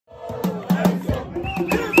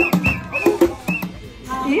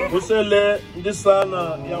Usele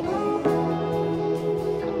ndisana ya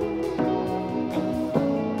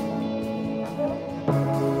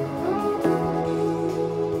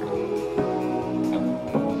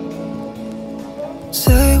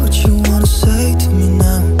Say what you wanna say to me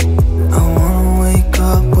now. I wanna wake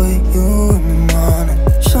up with you in the morning.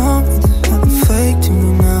 Show me there's nothing fake to me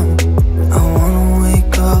now. I wanna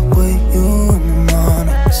wake up with you in the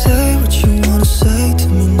morning. Say what you wanna say to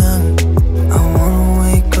me now. I wanna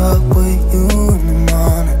wake up with you in the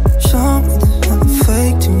morning. Show me there's nothing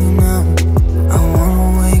fake to me now. I wanna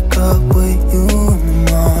wake up with you in the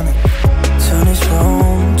morning. Turn this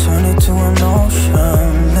room, turn it to an ocean.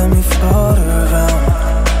 Let me float around.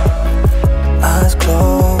 Eyes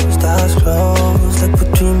closed, like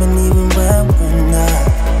we're dreaming even when we're not.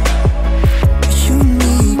 You and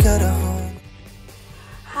me got a home.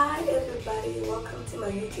 Hi everybody, welcome to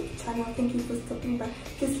my YouTube channel. Thank you for stopping by.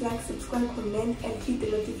 Please like, subscribe, comment and hit the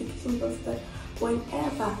notification bell so that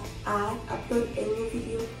whenever I upload a new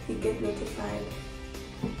video, you get notified.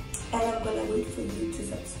 And I'm gonna wait for you to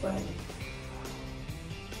subscribe.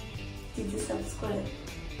 Did you subscribe?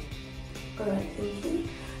 Alright, thank you.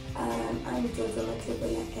 I'm Jojo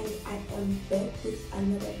and I am back with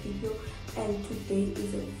another video, and today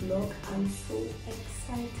is a vlog. I'm so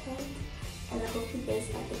excited and I hope you guys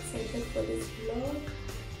are excited for this vlog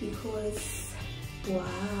because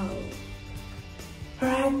wow.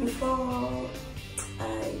 Right before I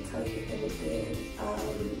tell you anything,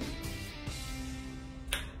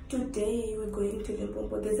 today we're going to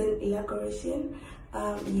Limpopo. There's an inauguration.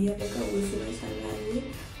 We have a hosi, maswanganyi,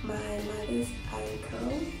 my mother's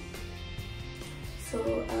uncle. So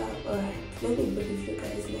alright, let me brief you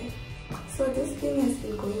guys now. So this thing has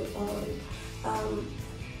been going on.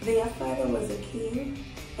 Their father was a king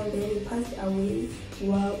and then he passed away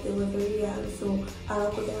while they were very young. So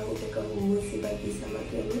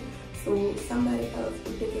so somebody else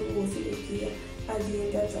would take a hosi at the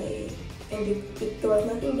end of the day, and there was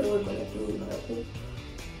nothing they were gonna do.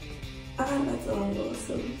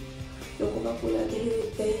 So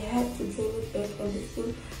they had to take it back, and this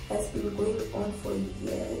thing has been going on for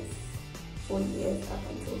years up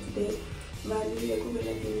until today.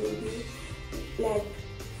 Like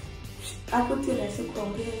I could tell us to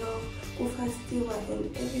fastiwa and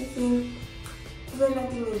everything.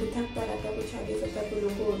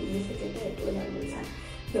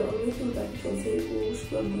 The only thing that you can say,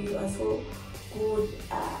 oh, you are so good.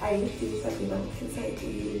 I used to use I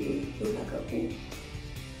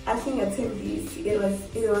think I tell this, it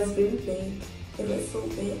was very bad. It was so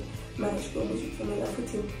bad.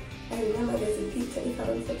 I remember there's a picture, if I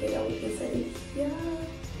don't forget, I will inside it. Yeah.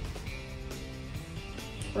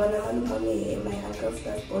 When my uncle's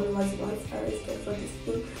firstborn was once arrested for this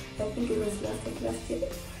thing. I think it was last year.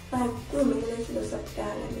 But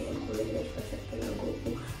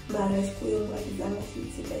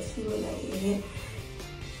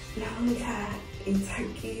it's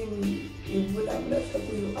again, you would have left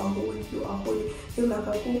you are holy, you are holy. You are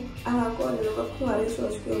going to go and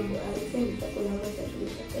I think that when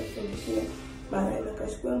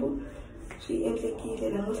she entered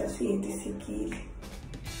and I was a sea disikil.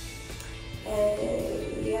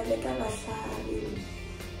 Yeah, the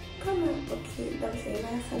come on, okay, that's a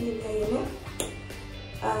nice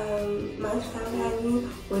maswanganyi,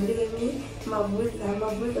 woleni,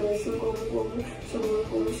 Mavhuza washingomu,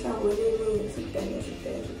 shawoleni, sutanya.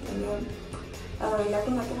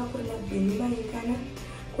 Lakini nataka kuna bima ikana,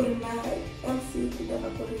 kuna MC kutaka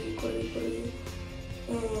kuri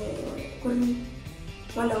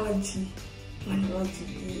wala waji,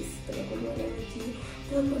 yes, kutaka kuna wala waji,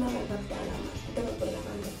 kutaka kuna bakala, kutaka kuna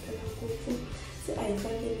bakala kufu. So I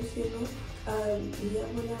finally feel we are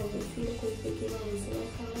going to feel quite taking on with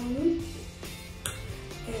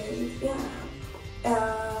and yeah,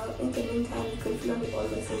 in the meantime, you can follow me on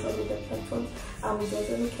my social media platforms. I'm also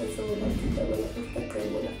on Twitter, Instagram,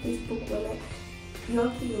 Facebook,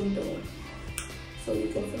 Yoki. So you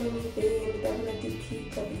can follow me there and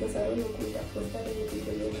Twitter because I don't know who that was that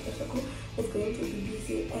video. It's going to be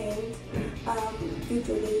busy and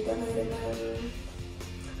video later.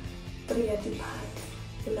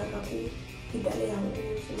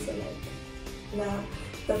 Now,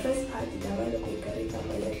 the first part is about the Kukarika,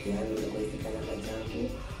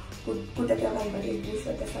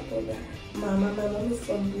 my mom is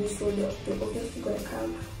from Bush, so the obviously gonna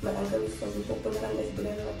come. My uncle is from Limpopo, and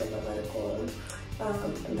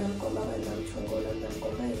nqama and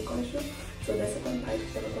nqama. So the second part is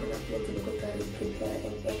going to prepare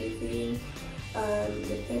and everything.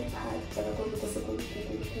 The third part that I'm going to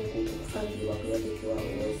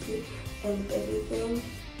and everything.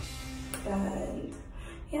 And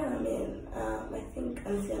yeah, man, I think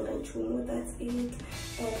that's it. And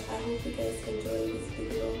I hope you guys enjoy this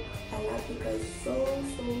video. I love you guys so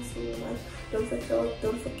much. Don't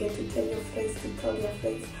forget to tell your friends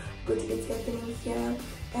good it's happening here,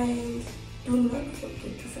 and do not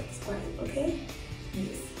forget to subscribe. Okay?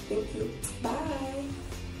 Yes. Thank you. Bye.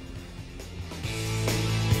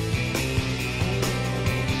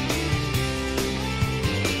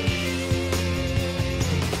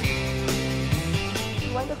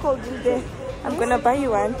 Cold drink there. I'm gonna buy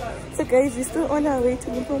you one. So guys, we're still on our way to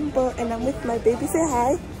Limpopo and I'm with my baby. Say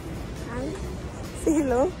hi. Hi. Say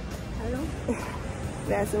hello. Hello.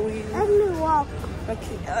 Yeah, so we let me walk.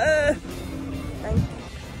 Okay. Thank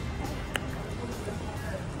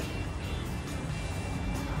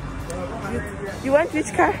you. You want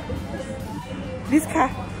which car? This car.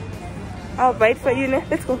 I'll buy it for you now.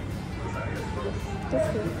 Let's go. Let's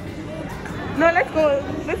go. No, let's go.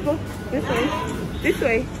 Let's go. This way. This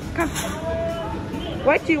way. Come.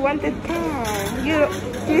 What do you want this car? You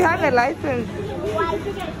have a license. White.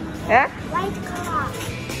 Yeah? White car.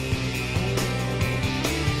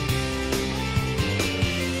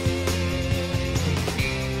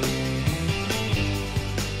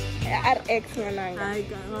 RX ngalanga.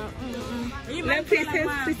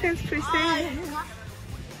 Present.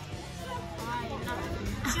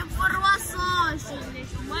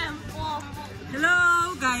 Hello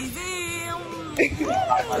guys.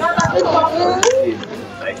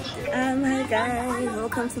 Hi guys,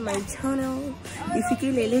 welcome to my channel.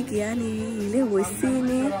 Ifikile giani ile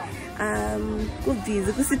wosini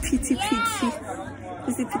kubhizi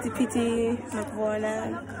kusiphithi ngakubona,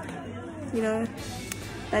 you know,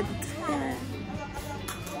 but yeah.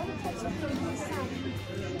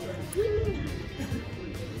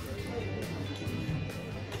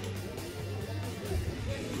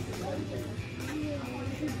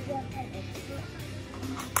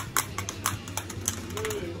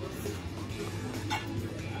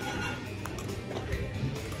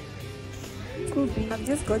 I've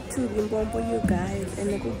just got to Limpopo, you guys, and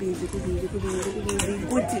it could be good.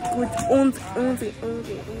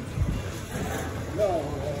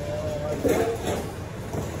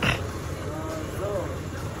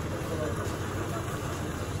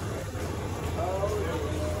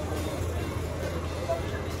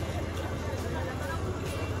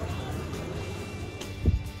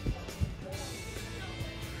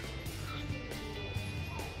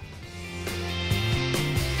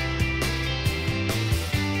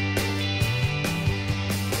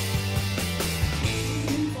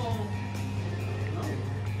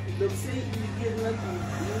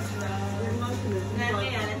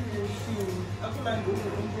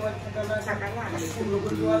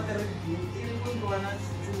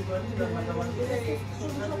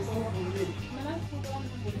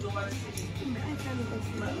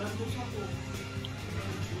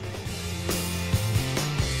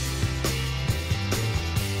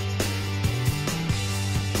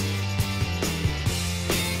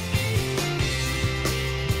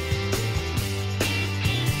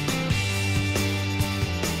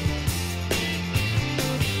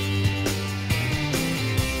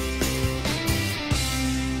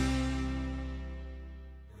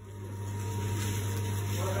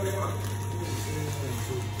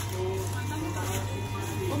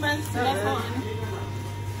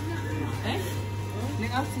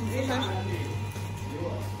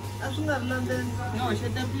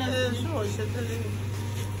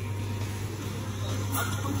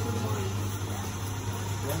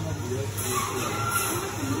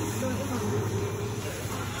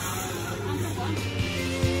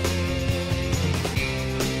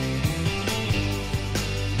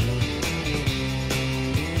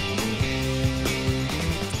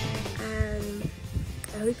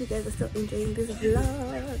 I hope you guys are still enjoying this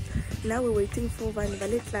vlog. Now we're waiting for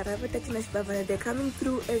Clara. They're coming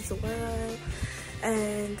through as well,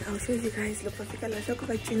 and I'll show you guys. Look,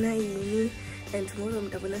 and tomorrow I'm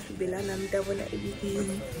gonna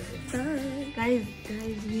everything. Bye. Guys,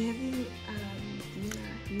 we having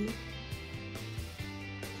dinner here.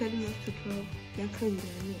 Telling us to 12.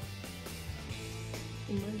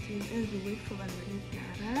 Imagine as we wait for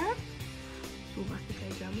Clara. So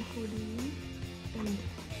and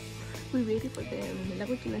we waited for them. I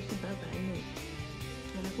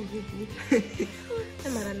don't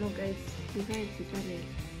know, guys. You guys,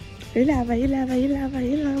 you love.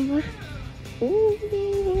 Ooh.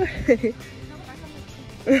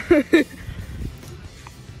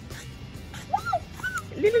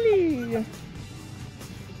 Literally.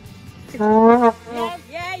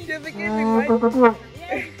 Yeah, you're beginning one.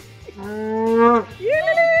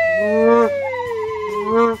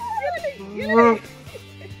 Yeah.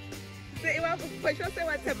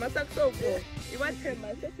 So good. You want to tell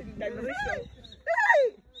myself in inauguration?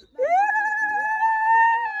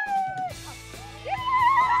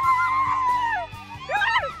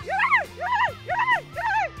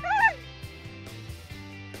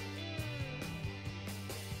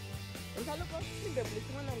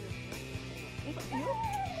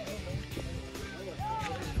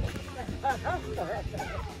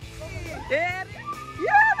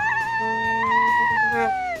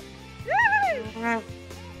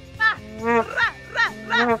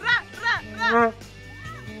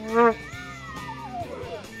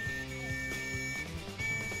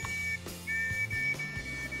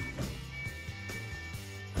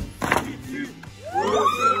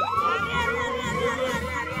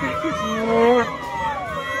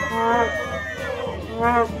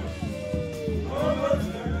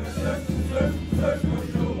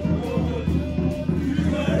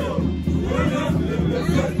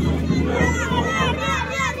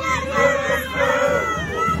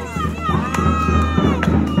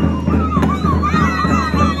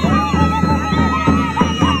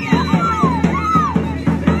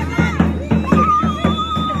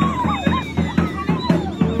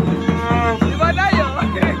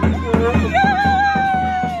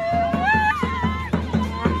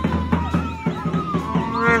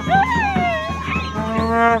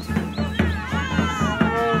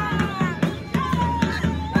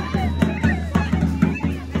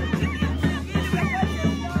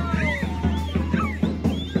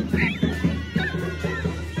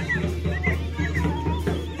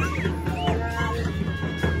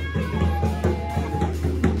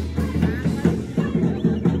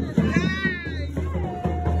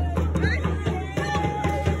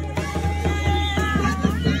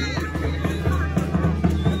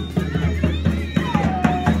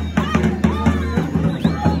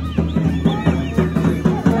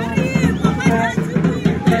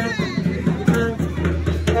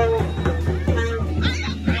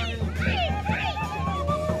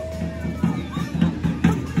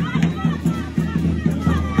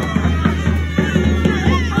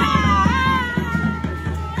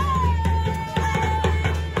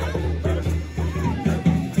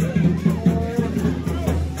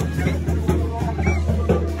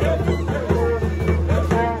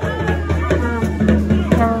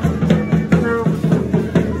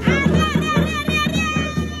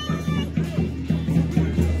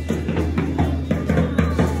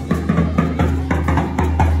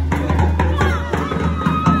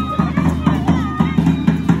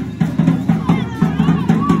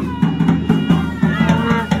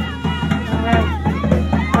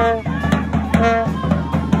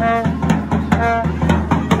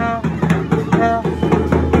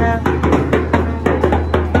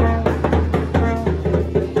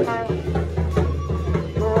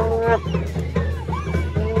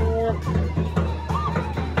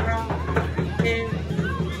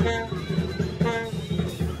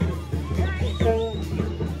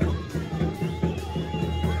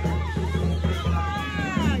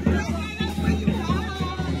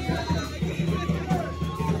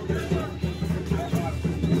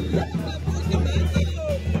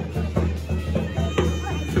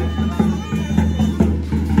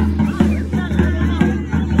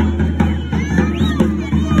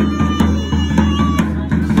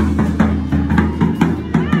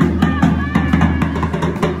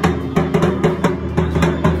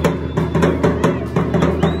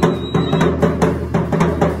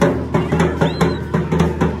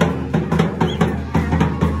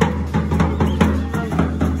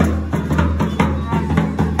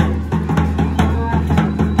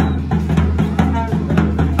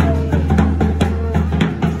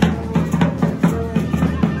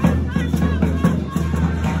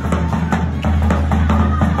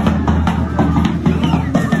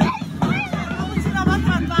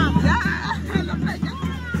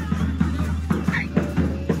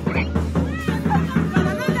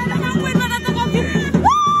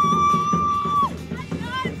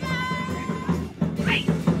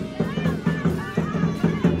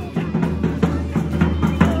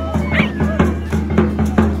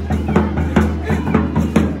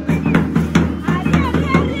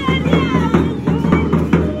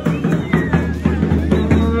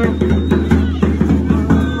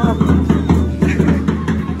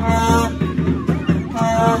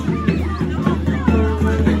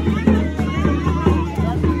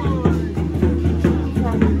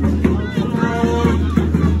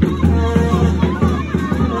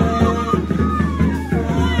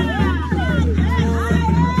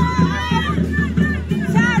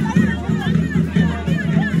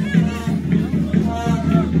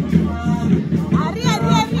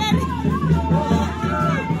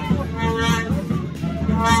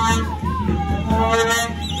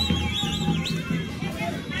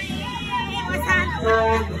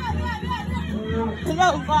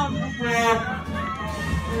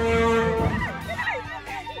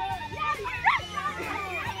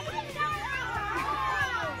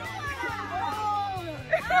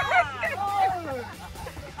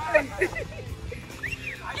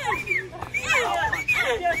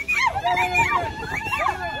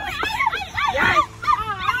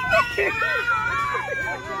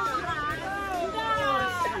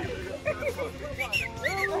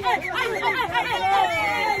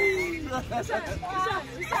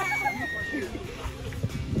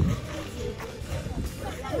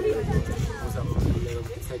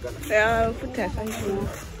 Yeah, put that on you.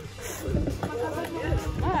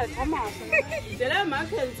 Ah, come on. Tell my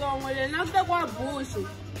kids on when you're not the one bush.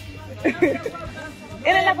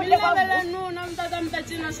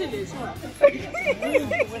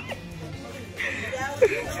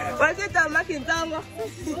 What's it? I'm making tango.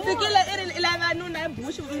 Tequila, 11 noon, I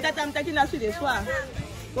bush that I'm taking us with this one.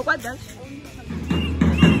 What does?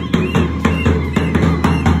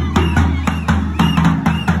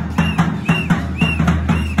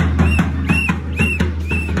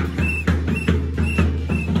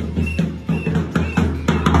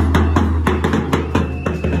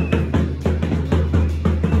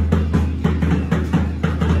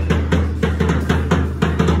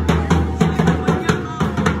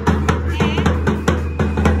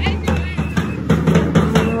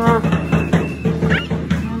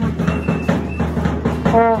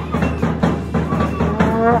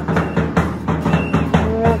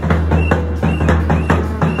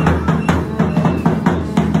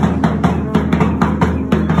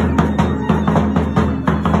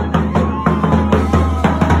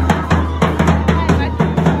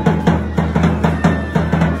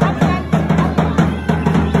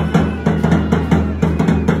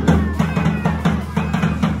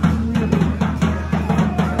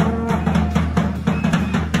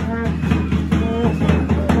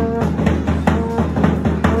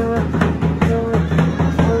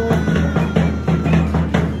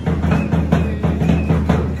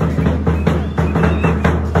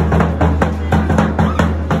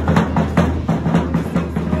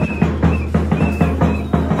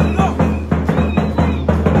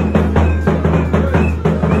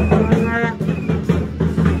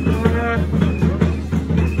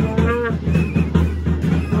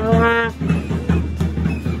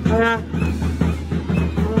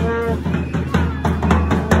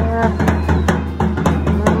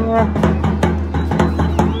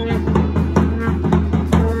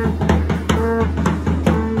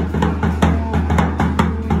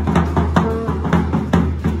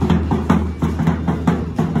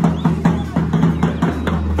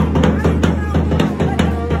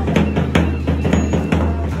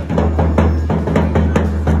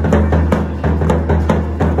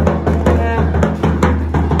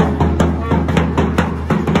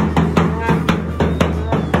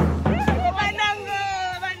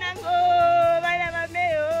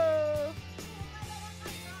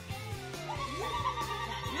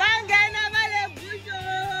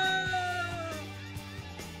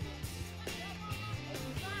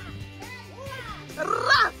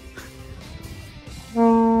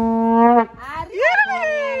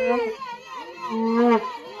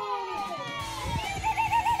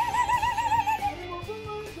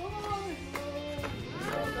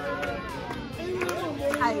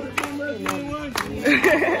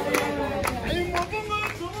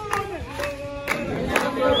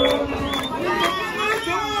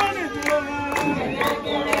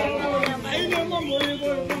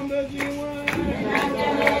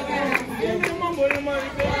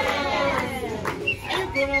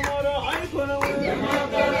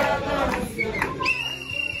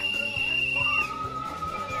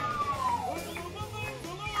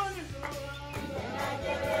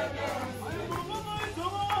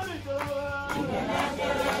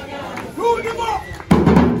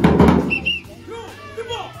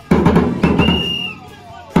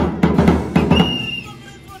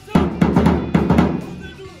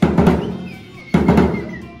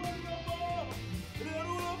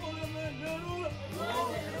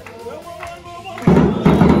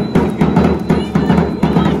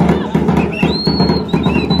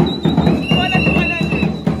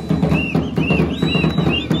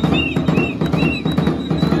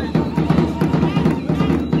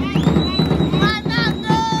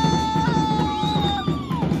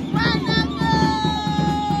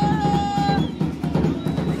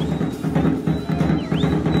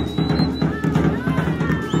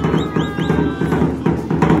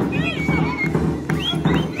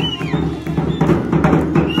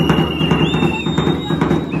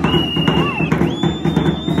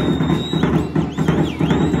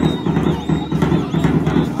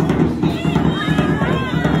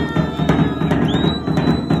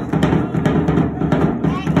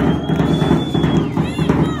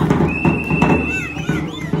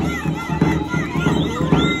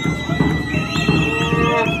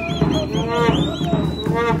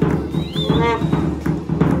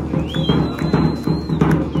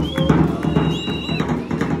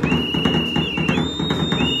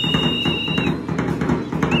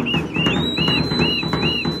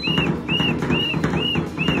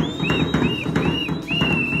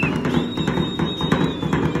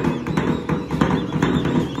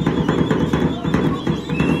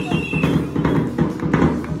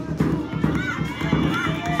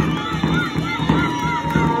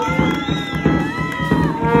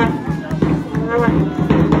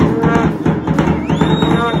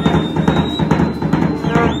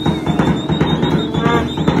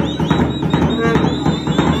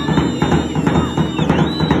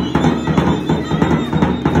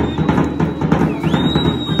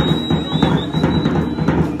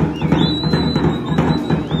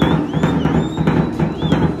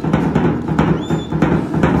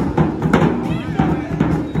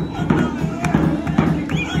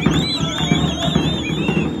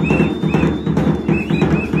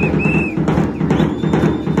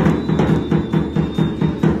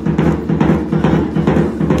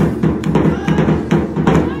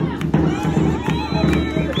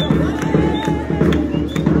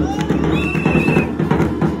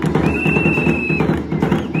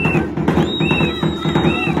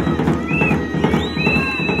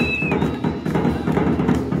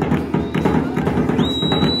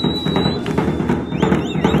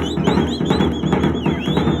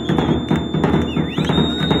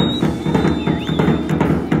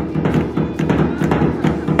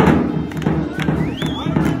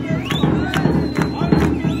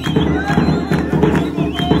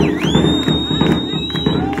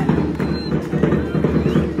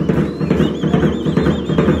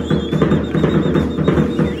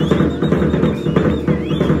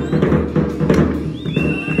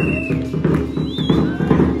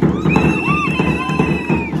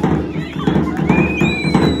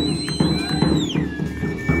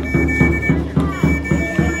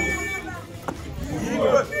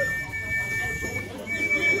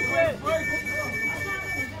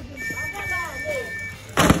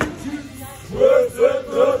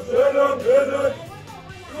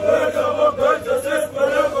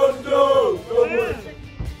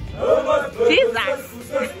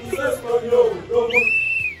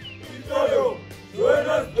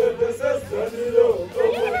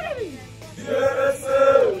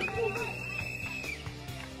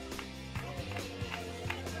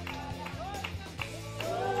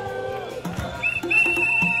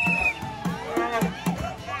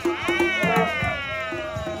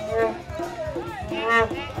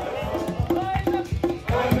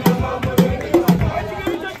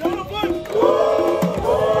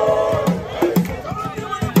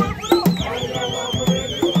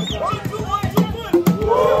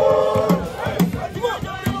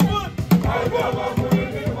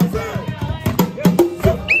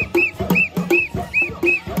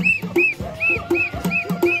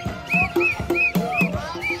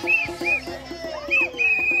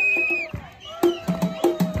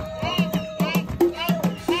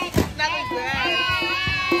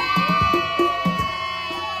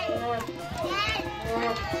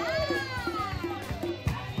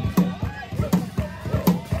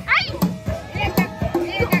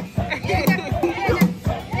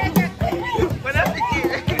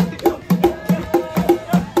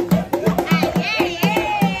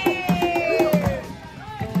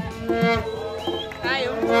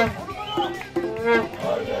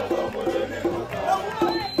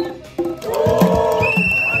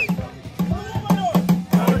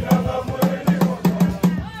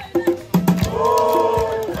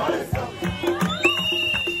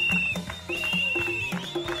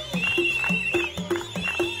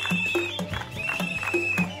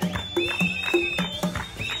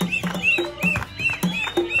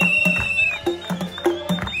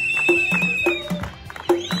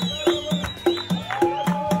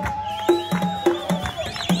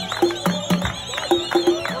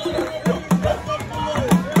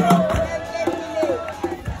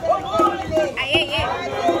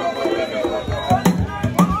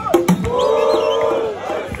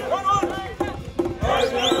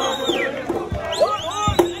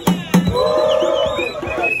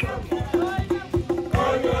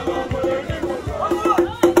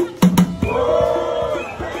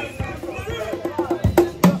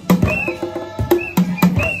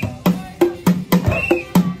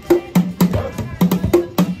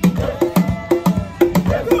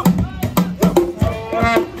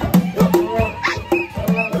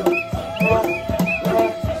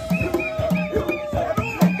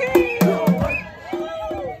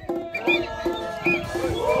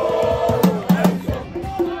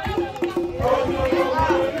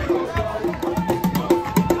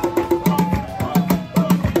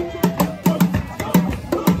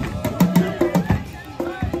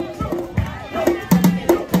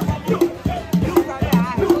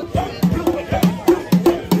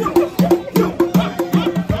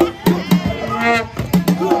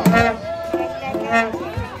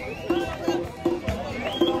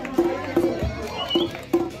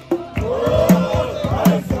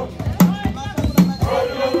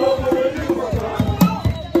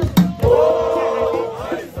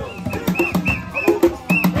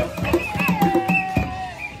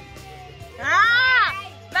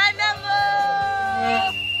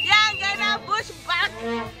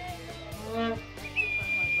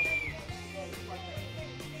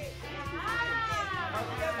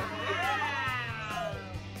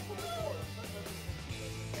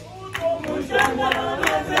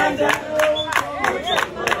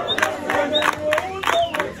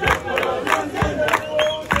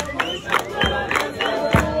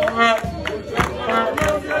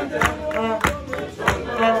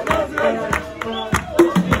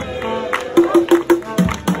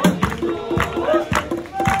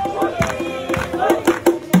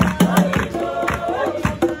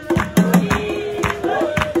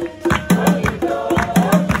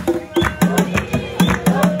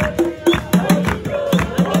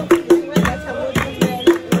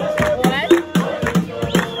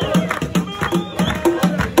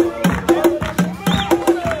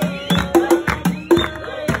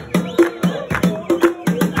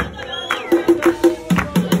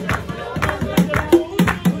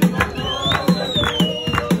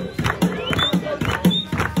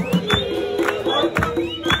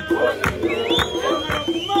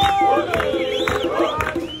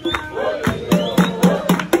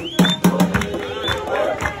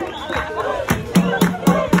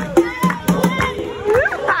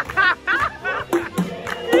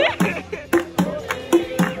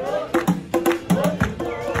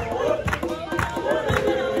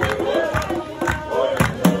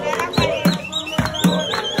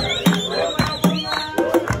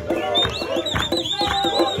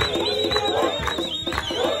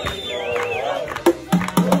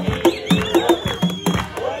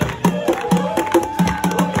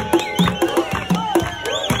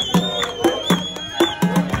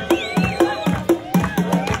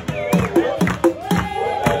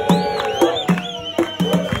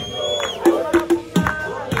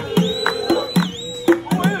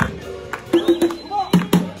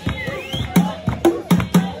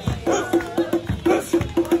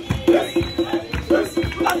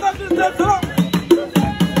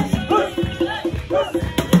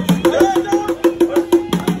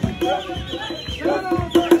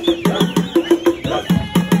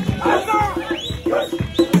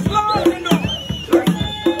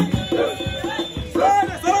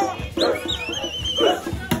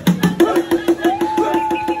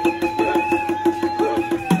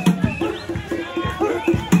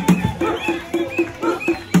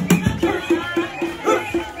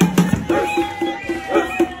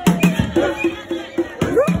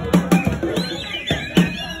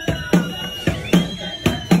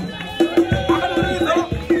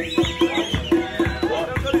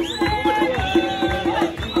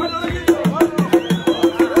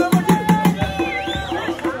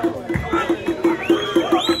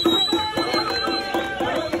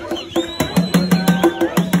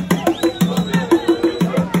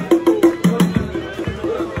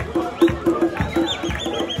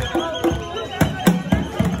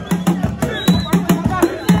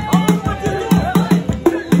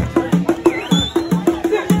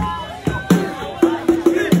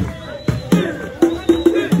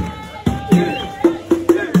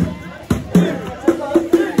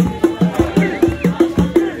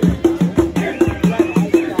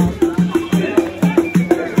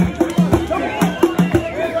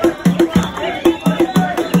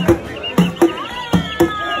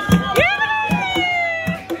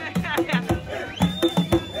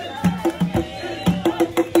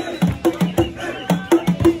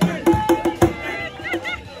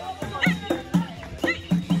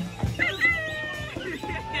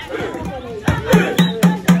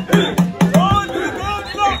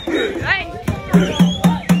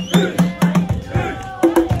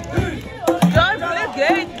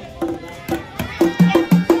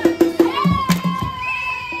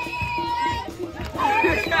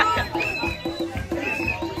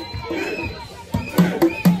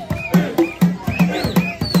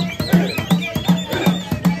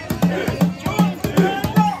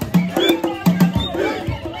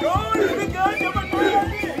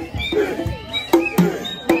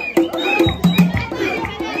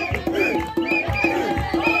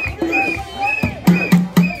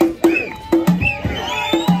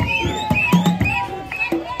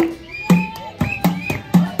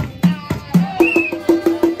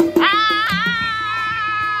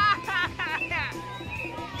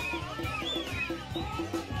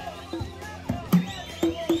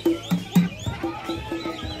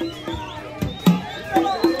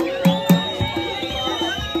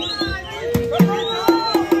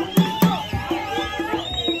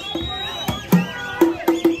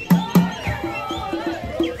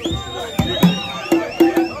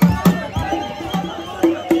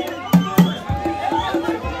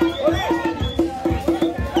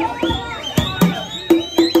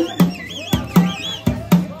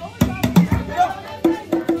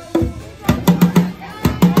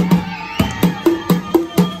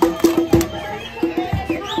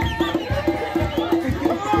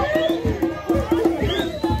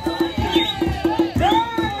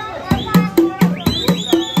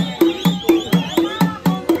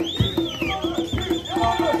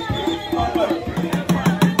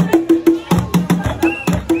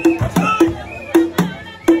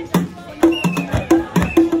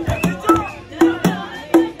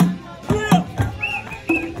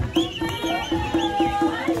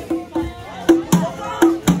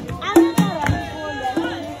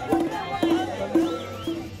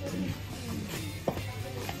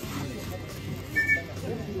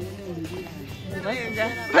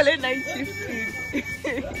 Vale night shift.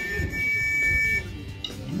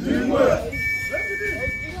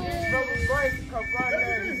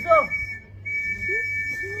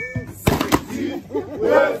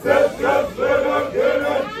 Yes,